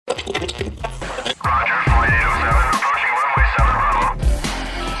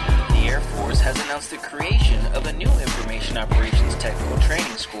Mission Operations Technical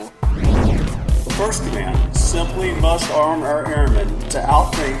Training School. The first command simply must arm our airmen to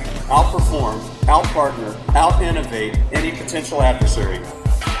outthink, outperform, outpartner, out-innovate any potential adversary.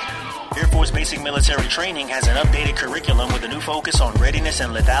 Air Force Basic Military Training has an updated curriculum with a new focus on readiness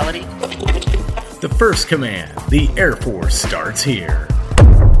and lethality. The first command, the Air Force starts here.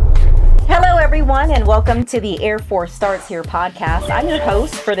 Hello, everyone, and welcome to the Air Force Starts Here podcast. I'm your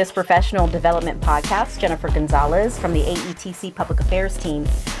host for this professional development podcast, Jennifer Gonzalez from the AETC Public Affairs team.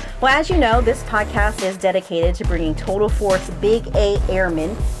 Well, as you know, this podcast is dedicated to bringing total force Big A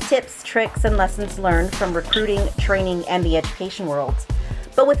airmen tips, tricks, and lessons learned from recruiting, training, and the education worlds.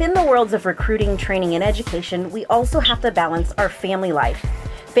 But within the worlds of recruiting, training, and education, we also have to balance our family life.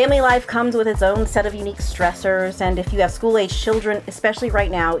 Family life comes with its own set of unique stressors, and if you have school-age children, especially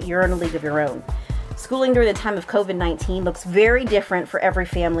right now, you're in a league of your own. Schooling during the time of COVID-19 looks very different for every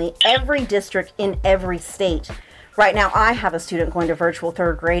family, every district in every state. Right now, I have a student going to virtual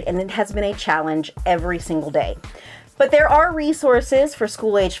third grade, and it has been a challenge every single day. But there are resources for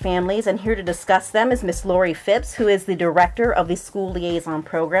school-age families, and here to discuss them is Miss Lori Phipps, who is the director of the School Liaison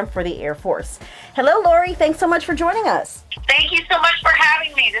Program for the Air Force. Hello, Lori. Thanks so much for joining us. Thank you so much for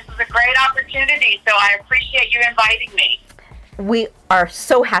having me. This is a great opportunity, so I appreciate you inviting me. We are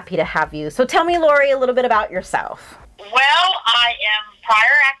so happy to have you. So tell me, Lori, a little bit about yourself. Well, I am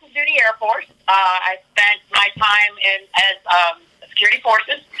prior active duty Air Force. I spent my time as security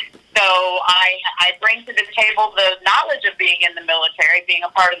forces. So I bring to the table the knowledge of being in the military, being a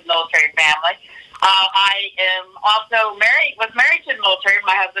part of the military family. I am also was married to the military.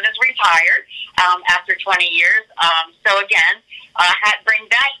 My husband is retired after 20 years. So again, I bring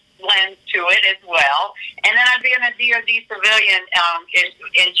that lens to it as well. And then I've been a DoD civilian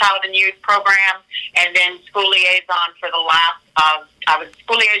in Child and Youth Program, and then school liaison for the last, I was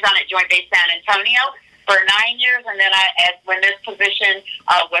school liaison at Joint Base San Antonio for 9 years, and then when this position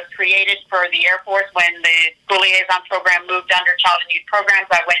was created for the Air Force, when the School Liaison Program moved under Child and Youth Programs,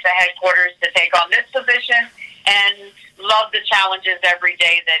 I went to headquarters to take on this position and love the challenges every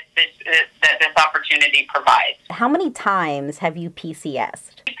day that this opportunity provides. How many times have you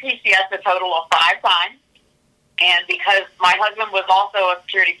PCS'd? PCS a total of 5 times, and because my husband was also a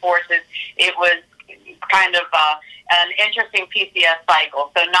security forces, it was kind of an interesting PCS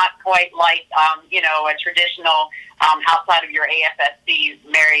cycle. So not quite like, a traditional outside of your AFSC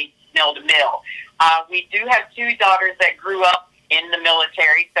married mill to mill. We do have 2 daughters that grew up in the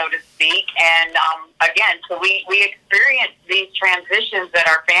military, so to speak. And again, so we experience these transitions that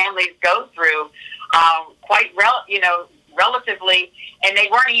our families go through relatively, and they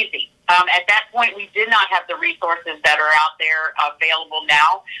weren't easy. At that point, we did not have the resources that are out there available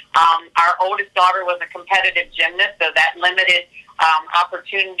now. Our oldest daughter was a competitive gymnast, so that limited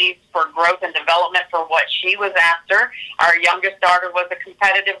opportunities for growth and development for what she was after. Our youngest daughter was a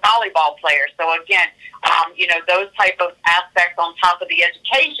competitive volleyball player. So again, those type of aspects on top of the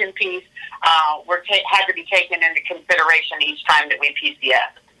education piece had to be taken into consideration each time that we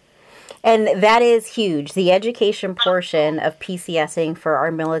PCS. And that is huge. The education portion of PCSing for our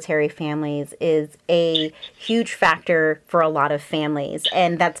military families is a huge factor for a lot of families.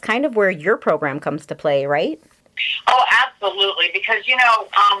 And that's kind of where your program comes to play, right? Oh, absolutely. Because,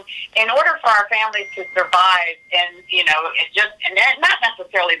 in order for our families to survive and, and not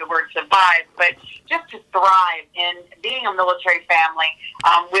necessarily the word survive, but just to thrive in being a military family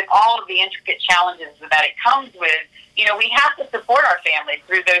with all of the intricate challenges that it comes with, we have to support our families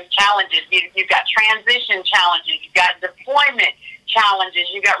through those challenges. You've got transition challenges, you've got deployment challenges,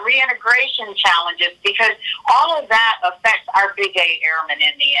 you've got reintegration challenges, because all of that affects our Big A airmen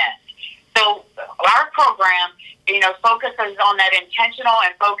in the end. So our program, focuses on that intentional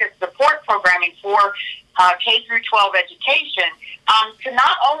and focused support programming for K through 12 education to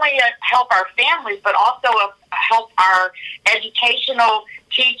not only help our families, but also help our educational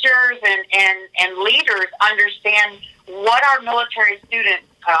teachers and leaders understand what our military students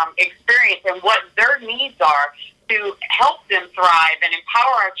experience and what their needs are to help them thrive and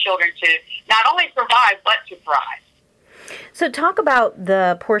empower our children to not only survive, but to thrive. So talk about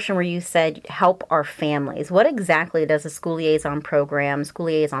the portion where you said help our families. What exactly does the School Liaison Program, School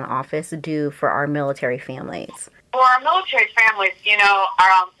Liaison Office do for our military families? For our military families,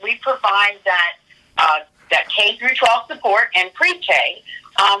 we provide that K through 12 support and pre-K.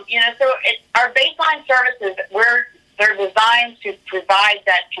 Our baseline services, they're designed to provide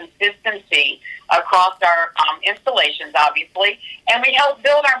that consistency across our installations, obviously, and we help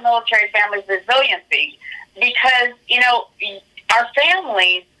build our military families' resiliency. Because, our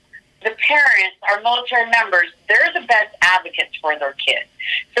families, the parents, our military members, they're the best advocates for their kids.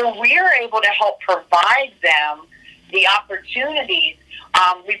 So we are able to help provide them the opportunities,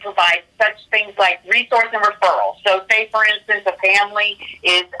 we provide such things like resource and referral. So say, for instance, a family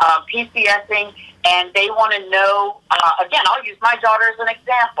is PCSing and they want to know, again, I'll use my daughter as an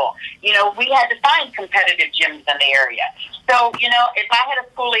example. You know, we had to find competitive gyms in the area. So, you know, if I had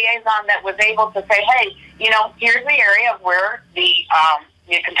a school liaison that was able to say, hey, you know, here's the area where the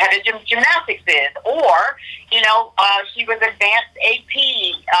competitive gymnastics is, or, you know, she was advanced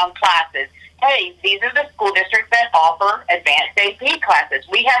AP classes. Hey, these are the school districts that offer advanced AP classes.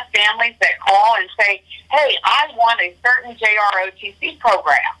 We have families that call and say, hey, I want a certain JROTC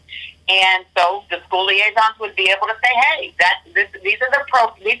program. And so the school liaisons would be able to say, hey, these are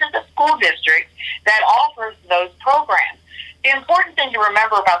the school districts that offer those programs. The important thing to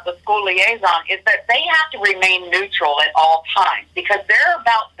remember about the school liaison is that they have to remain neutral at all times, because they're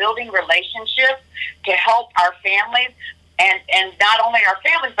about building relationships to help our families, and not only our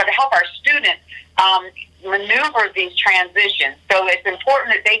families, but to help our students maneuver these transitions. So it's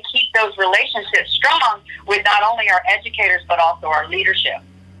important that they keep those relationships strong with not only our educators, but also our leadership.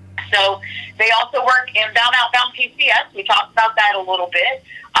 So they also work inbound, outbound PCS. We talked about that a little bit.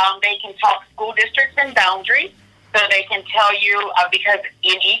 They can talk school districts and boundaries. So they can tell you, because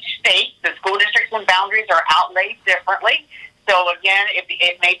in each state, the school districts and boundaries are outlaid differently. So again,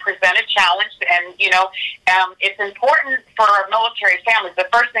 it may present a challenge. And, you know, it's important for our military families. The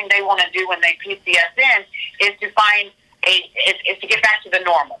first thing they want to do when they PCS in is to find is to get back to the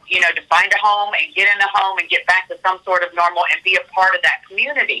normal, you know, to find a home and get in a home and get back to some sort of normal and be a part of that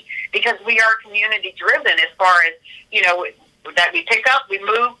community, because we are community driven as far as, you know, that we pick up, we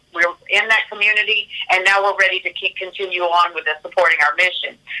move, we're in that community, and now we're ready to continue on with supporting our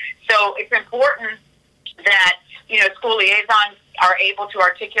mission. So it's important that, you know, school liaisons are able to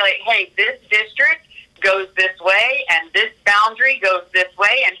articulate, hey, this district goes this way, and this boundary goes this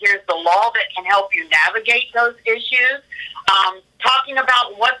way, and here's the law that can help you navigate those issues. Talking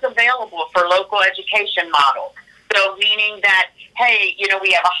about what's available for local education models. So meaning that, hey, you know,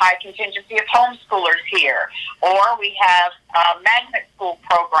 we have a high contingency of homeschoolers here, or we have magnet school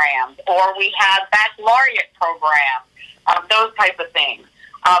programs, or we have baccalaureate programs, those type of things.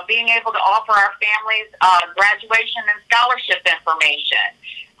 Being able to offer our families graduation and scholarship information,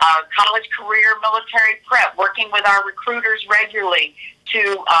 college, career, military prep, working with our recruiters regularly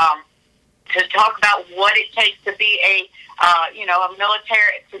to talk about what it takes to be a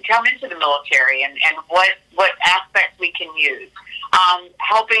military, to come into the military, and what aspects we can use.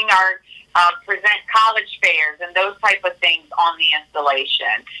 Helping our present college fairs and those type of things on the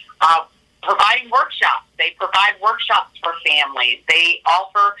installation. Providing workshops. They provide workshops for families. They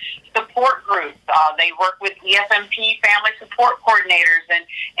offer support groups. They work with EFMP family support coordinators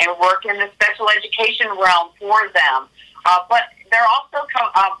and work in the special education realm for them. But they're also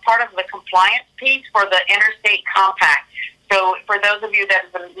part of the compliance piece for the Interstate Compact. So for those of you that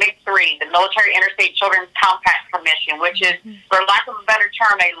is the MIG-3, the Military Interstate Children's Compact Commission, which is, for lack of a better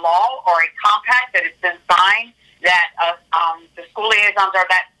term, a law or a compact that has been signed, that the school liaisons are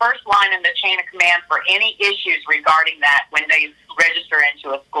that first line in the chain of command for any issues regarding that when they register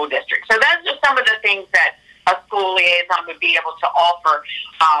into a school district. So that's just some of the things that a school liaison would be able to offer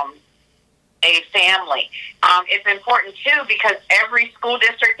a family. It's important, too, because every school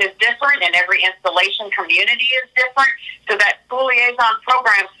district is different and every installation community is different. So that school liaison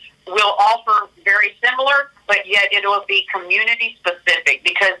program will offer very similar, but yet it will be community specific,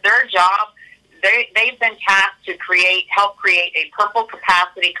 because their job, they've been tasked to help create a purple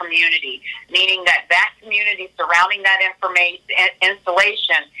capacity community, meaning that community surrounding that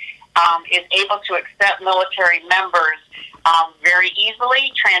installation is able to accept military members very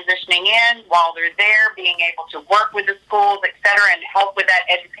easily, transitioning in while they're there, being able to work with the schools, et cetera, and help with that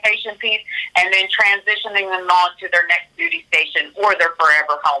education piece, and then transitioning them on to their next duty station or their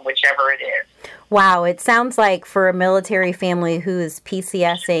forever home, whichever it is. Wow, it sounds like for a military family who is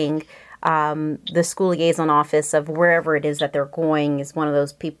PCSing, the school liaison office of wherever it is that they're going is one of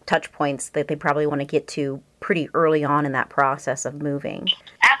those touch points that they probably want to get to pretty early on in that process of moving.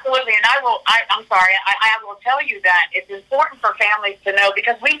 Absolutely, and I will tell you that it's important for families to know,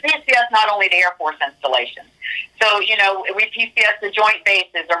 because we PCS not only the Air Force installations. So, you know, we PCS the joint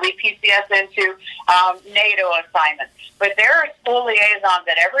bases, or we PCS into NATO assignments. But there are school liaisons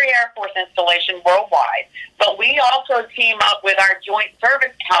at every Air Force installation worldwide. But we also team up with our joint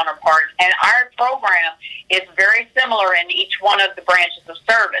service counterparts, and our program is very similar in each one of the branches of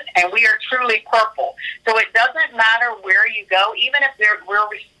service. And we are truly purple. So it doesn't matter where you go, even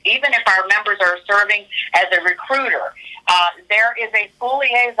if our members are serving as a recruiter, there is a school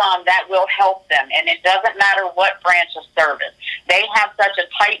liaison that will help them. And it doesn't matter matter what branch of service. They have such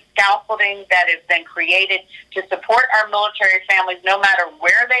a tight scaffolding that has been created to support our military families no matter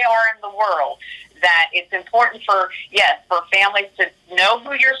where they are in the world, that it's important for families to know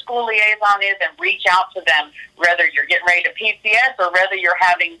who your school liaison is and reach out to them, whether you're getting ready to PCS or whether you're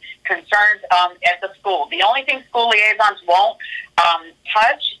having concerns at the school. The only thing school liaisons won't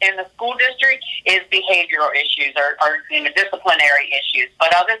touch in the school district is behavioral issues or disciplinary issues.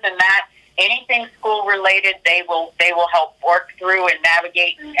 But other than that, anything school related, they will help work through and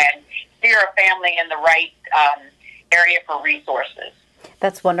navigate and steer a family in the right area for resources.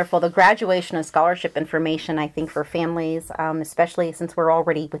 That's wonderful. The graduation and scholarship information, I think, for families, especially since we're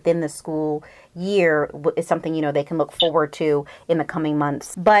already within the school year, is something, they can look forward to in the coming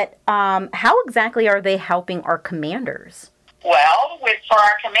months. But how exactly are they helping our commanders? Well, for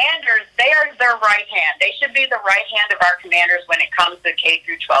our commanders, they are their right hand. They should be the right hand of our commanders when it comes to K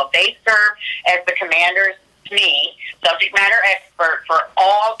through 12. They serve as the commanders, me, subject matter expert for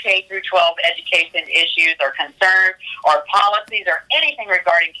all K through 12 education issues or concerns or policies or anything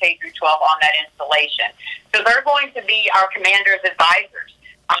regarding K through 12 on that installation. So they're going to be our commanders' advisors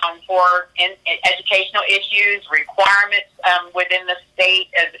for educational issues, requirements within the state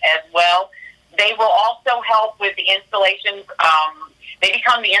as well. They will also help with the installation. They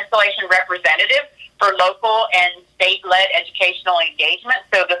become the installation representative for local and state-led educational engagement.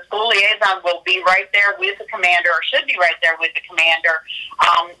 So the school liaison will be right there with the commander, or should be right there with the commander,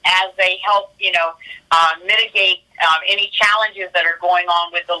 as they help, mitigate any challenges that are going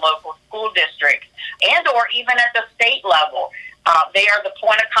on with the local school districts, and or even at the state level. They are the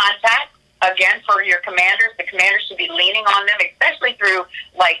point of contact, again, for your commanders. The commanders should be leaning on them, especially through,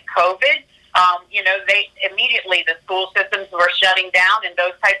 COVID. The school systems were shutting down and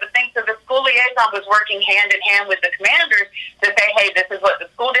those types of things. So the school liaison was working hand in hand with the commanders to say, hey, this is what the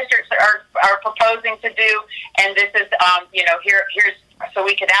school districts are proposing to do, and this is, here's so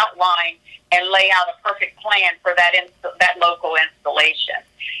we could outline and lay out a perfect plan for that local installation.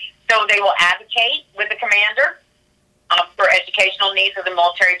 So they will advocate with the commander for educational needs of the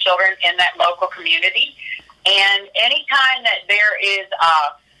military children in that local community. And anytime that there is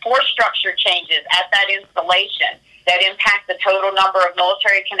force structure changes at that installation that impact the total number of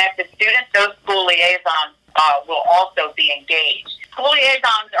military-connected students, those school liaisons will also be engaged. School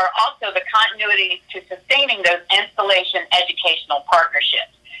liaisons are also the continuity to sustaining those installation educational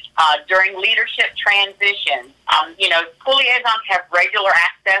partnerships. During leadership transitions, school liaisons have regular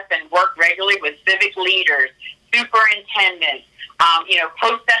access and work regularly with civic leaders, superintendents,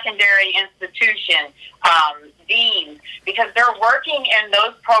 post-secondary institutions, deans, because they're working in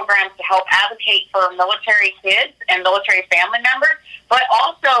those programs to help advocate for military kids and military family members, but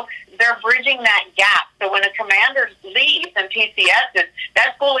also they're bridging that gap. So when a commander leaves and PCSs,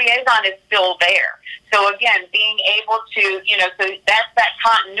 that school liaison is still there. So again, being able to, so that's that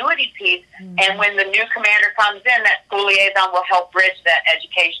continuity piece, and when the new commander comes in, that school liaison will help bridge that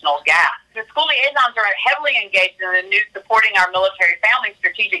educational gap. The school liaisons are heavily engaged in the new Supporting Our Military Family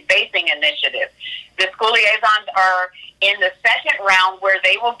Strategic Basing Initiative. The school liaisons are in the second round where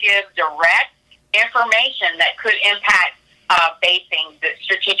they will give direct information that could impact the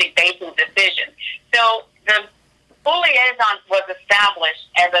strategic basing decisions. So the school liaison was established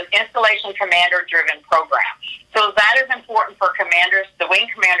as an installation commander-driven program. So that is important for commanders, the wing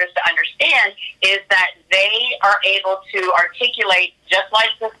commanders, to understand, is that they are able to articulate, just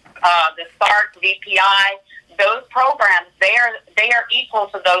like the SARC, VPI, those programs, they are equal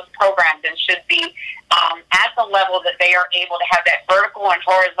to those programs and should be at the level that they are able to have that vertical and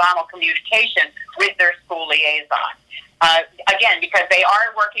horizontal communication with their school liaison. Again, because they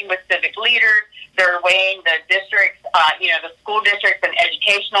are working with civic leaders, they're weighing the districts, the school districts and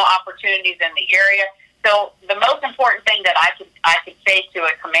educational opportunities in the area. So the most important thing that I could say to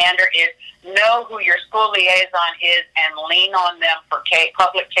a commander is know who your school liaison is and lean on them for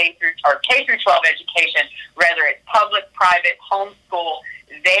public K through 12 education, whether it's public, private, homeschool.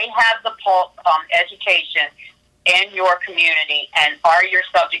 They have the pulse on education in your community and are your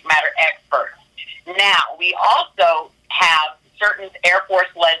subject matter experts. Now, we also have certain Air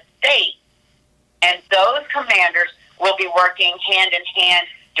Force-led states, and those commanders will be working hand in hand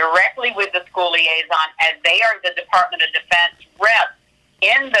directly with the school liaison as they are the Department of Defense reps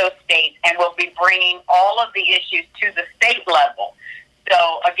in those states and will be bringing all of the issues to the state level.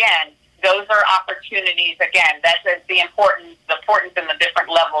 So, again, those are opportunities. Again, that's the importance in the different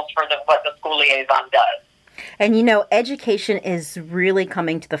levels for what the school liaison does. And education is really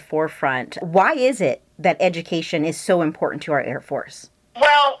coming to the forefront. Why is it that education is so important to our Air Force?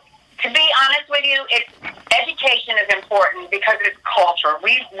 Well, To be honest with you, education is important because it's culture.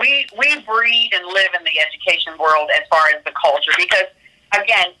 We breed and live in the education world as far as the culture because,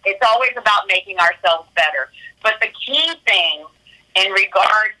 again, it's always about making ourselves better. But the key thing in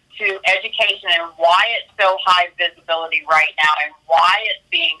regards to education and why it's so high visibility right now and why it's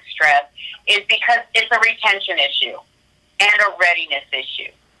being stressed is because it's a retention issue and a readiness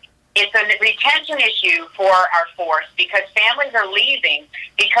issue. It's a retention issue for our force because families are leaving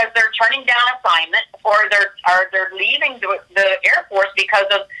because they're turning down assignments or they're leaving the Air Force because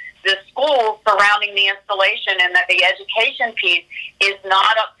of the school surrounding the installation and that the education piece is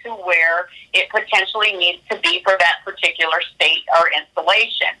not up to where it potentially needs to be for that particular state or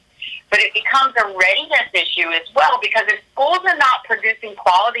installation. But it becomes a readiness issue as well because if schools are not producing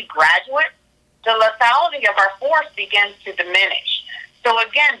quality graduates, the lethality of our force begins to diminish. So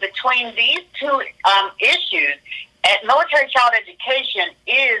again, between these two issues, military child education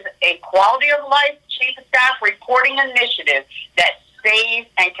is a quality of life chief of staff reporting initiative that stays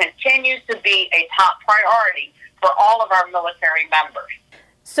and continues to be a top priority for all of our military members.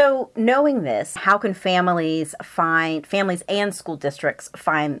 So knowing this, how can families and school districts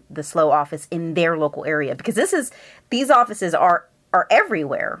find the SLO office in their local area? Because these offices are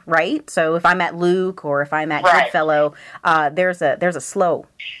everywhere, right? So if I'm at Luke or if I'm at Goodfellow, there's a SLO.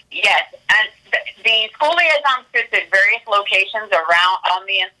 Yes, and the school liaison sits at various locations around on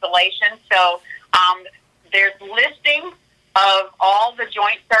the installation. So there's listings of all the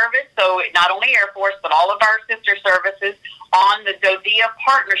joint service, so not only Air Force, but all of our sister services on the DODEA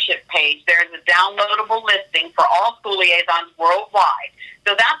partnership page. There's a downloadable listing for all school liaisons worldwide.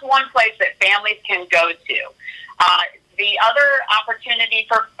 So that's one place that families can go to. The other opportunity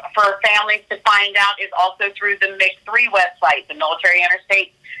for families to find out is also through the MIC3 website. The Military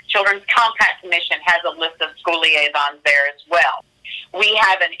Interstate Children's Compact Commission has a list of school liaisons there as well. We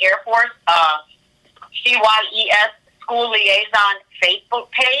have an Air Force CYES School Liaison Facebook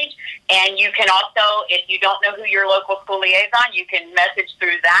page, and you can also, if you don't know who your local school liaison, you can message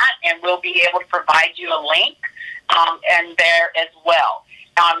through that, and we'll be able to provide you a link and there as well.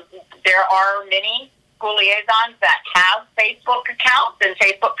 There are many school liaisons that have Facebook accounts and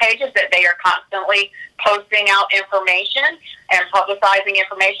Facebook pages that they are constantly posting out information and publicizing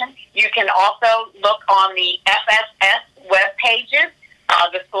information. You can also look on the FSS web pages.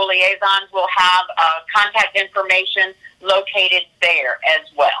 The school liaisons will have contact information located there as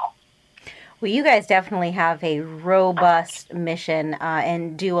well. Well, you guys definitely have a robust mission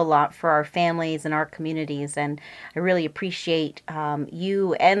and do a lot for our families and our communities, and I really appreciate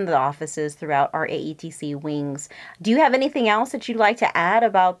you and the offices throughout our AETC wings. Do you have anything else that you'd like to add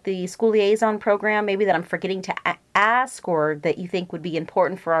about the School Liaison Program, maybe that I'm forgetting to ask or that you think would be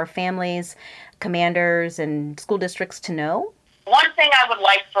important for our families, commanders, and school districts to know? One thing I would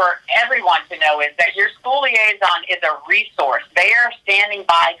like for everyone to know is that your school liaison is a resource. They are standing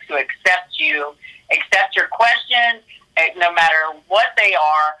by to accept your questions, no matter what they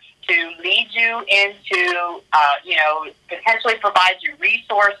are, to lead you into, potentially provide you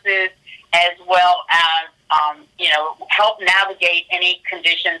resources as well as, help navigate any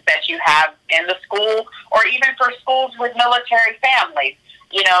conditions that you have in the school or even for schools with military families.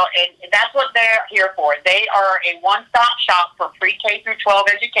 And that's what they're here for. They are a one-stop shop for pre-K through 12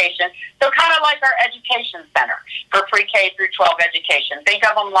 education. So kind of like our education center for pre-K through 12 education. Think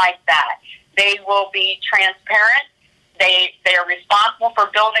of them like that. They will be transparent. They are responsible for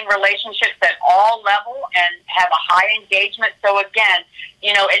building relationships at all levels and have a high engagement. So again,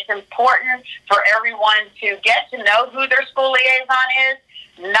 it's important for everyone to get to know who their school liaison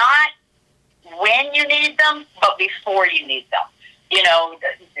is, not when you need them, but before you need them.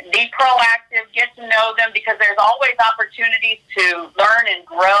 Be proactive, get to know them, because there's always opportunities to learn and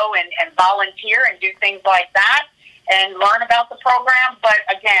grow and volunteer and do things like that and learn about the program. But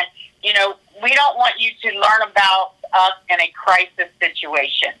again, we don't want you to learn about us in a crisis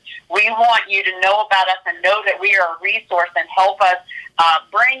situation. We want you to know about us and know that we are a resource and help us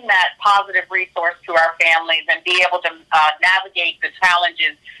bring that positive resource to our families and be able to navigate the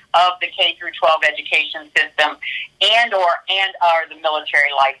challenges of the K through 12 education system and the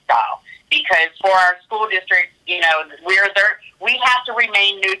military lifestyle. Because for our school districts, we're there. We have to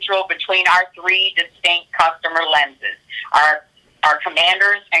remain neutral between our three distinct customer lenses: our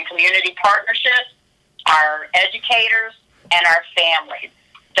commanders and community partnerships, our educators, and our families.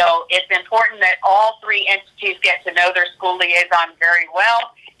 So it's important that all three entities get to know their school liaison very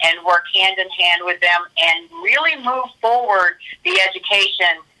well and work hand in hand with them and really move forward the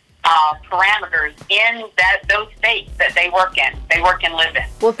education parameters in those states that they work and live in.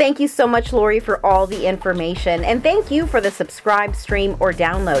 Well, thank you so much, Lori, for all the information. And thank you for the subscribe, stream, or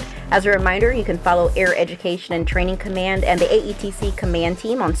download. As a reminder, you can follow Air Education and Training Command and the AETC Command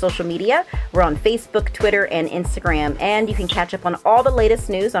Team on social media. We're on Facebook, Twitter, and Instagram. And you can catch up on all the latest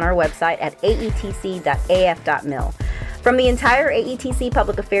news on our website at aetc.af.mil. From the entire AETC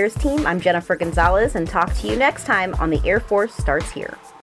Public Affairs team, I'm Jennifer Gonzalez, and talk to you next time on The Air Force Starts Here.